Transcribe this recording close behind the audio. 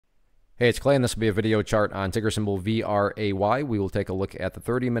Hey, it's Clay, and this will be a video chart on ticker symbol VRAY. We will take a look at the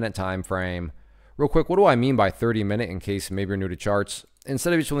 30-minute time frame. Real quick, what do I mean by 30-minute in case maybe you're new to charts?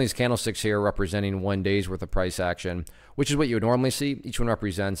 Instead of each one of these candlesticks here representing 1 day's worth of price action, which is what you would normally see, each one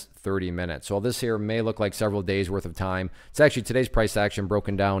represents 30 minutes. So this here may look like several days worth of time. It's actually today's price action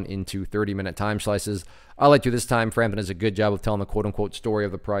broken down into 30-minute time slices. I like to do this time frame that does a good job of telling the quote-unquote story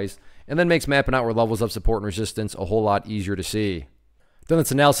of the price and then makes mapping out where levels of support and resistance a whole lot easier to see. Done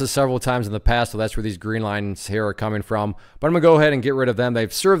this analysis several times in the past, so that's where these green lines here are coming from. But I'm going to go ahead and get rid of them.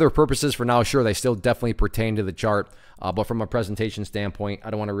 They've served their purposes for now. Sure, they still definitely pertain to the chart. But from a presentation standpoint,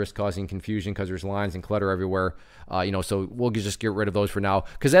 I don't want to risk causing confusion because there's lines and clutter everywhere. So we'll just get rid of those for now.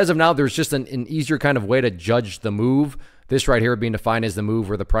 Because as of now, there's just an easier kind of way to judge the move. This right here being defined as the move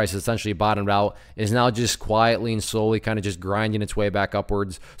where the price is essentially bottomed out is now just quietly and slowly kind of just grinding its way back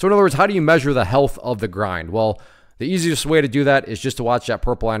upwards. So in other words, how do you measure the health of the grind? Well, the easiest way to do that is just to watch that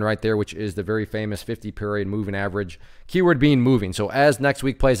purple line right there, which is the very famous 50-period moving average. Keyword being moving. So as next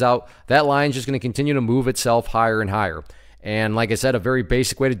week plays out, that line is just going to continue to move itself higher and higher. And like I said, a very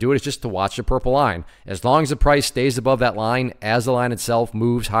basic way to do it is just to watch the purple line. As long as the price stays above that line, as the line itself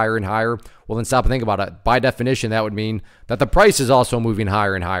moves higher and higher, well, then stop and think about it. By definition, that would mean that the price is also moving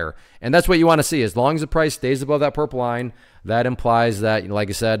higher and higher. And that's what you want to see. As long as the price stays above that purple line, that implies that, like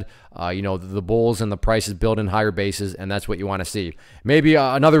I said, the bulls and the price is building higher bases, and that's what you want to see. Maybe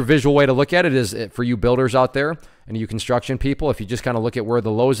another visual way to look at it is for you builders out there and you construction people, if you just kind of look at where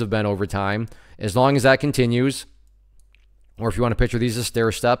the lows have been over time, as long as that continues, or if you want to picture these as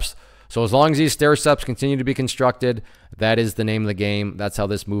stair steps. So as long as these stair steps continue to be constructed, that is the name of the game. That's how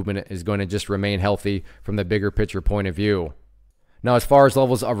this movement is going to just remain healthy from the bigger picture point of view. Now, as far as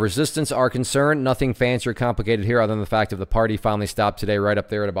levels of resistance are concerned, nothing fancy or complicated here other than the fact that the party finally stopped today right up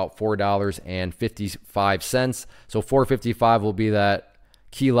there at about $4.55. So $4.55 will be that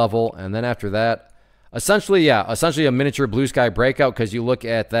key level. And then after that, essentially a miniature blue sky breakout, because you look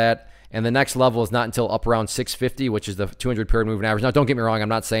at that, and the next level is not until up around 650, which is the 200-period moving average. Now, don't get me wrong. I'm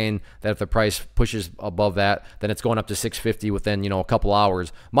not saying that if the price pushes above that, then it's going up to 650 within, a couple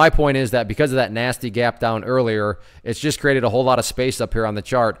hours. My point is that because of that nasty gap down earlier, it's just created a whole lot of space up here on the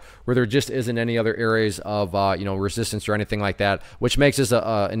chart where there just isn't any other areas of, resistance or anything like that, which makes this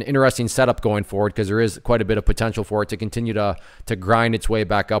an interesting setup going forward because there is quite a bit of potential for it to continue to grind its way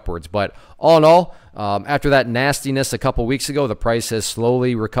back upwards. But all in all, after that nastiness a couple weeks ago, the price has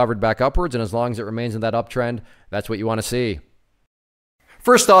slowly recovered back upwards, and as long as it remains in that uptrend, that's what you want to see.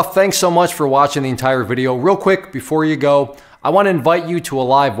 First off, thanks so much for watching the entire video. Real quick, before you go, I want to invite you to a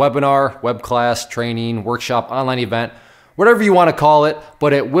live webinar, web class, training, workshop, online event, whatever you want to call it,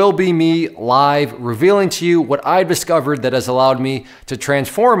 but it will be me live revealing to you what I've discovered that has allowed me to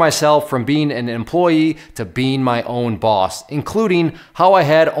transform myself from being an employee to being my own boss, including how I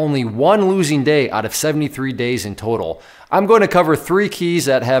had only one losing day out of 73 days in total. I'm going to cover 3 keys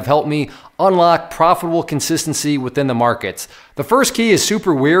that have helped me unlock profitable consistency within the markets. The first key is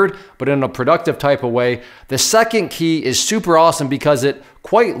super weird, but in a productive type of way. The second key is super awesome because it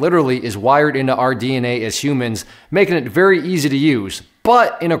quite literally is wired into our DNA as humans, making it very easy to use.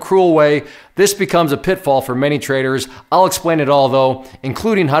 But in a cruel way, this becomes a pitfall for many traders. I'll explain it all though,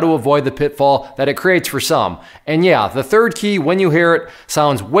 including how to avoid the pitfall that it creates for some. And yeah, the third key, when you hear it,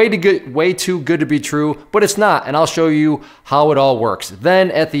 sounds way too good to be true, but it's not, and I'll show you how it all works. Then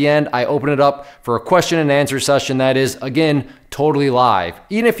at the end, I open it up for a question and answer session that is, again, totally live.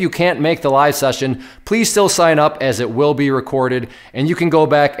 Even if you can't make the live session, please still sign up as it will be recorded, and you can go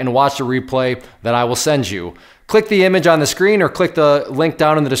back and watch the replay that I will send you. Click the image on the screen or click the link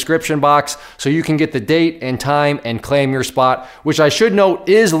down in the description box so you can get the date and time and claim your spot, which I should note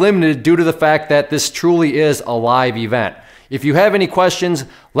is limited due to the fact that this truly is a live event. If you have any questions,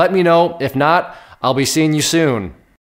 let me know. If not, I'll be seeing you soon.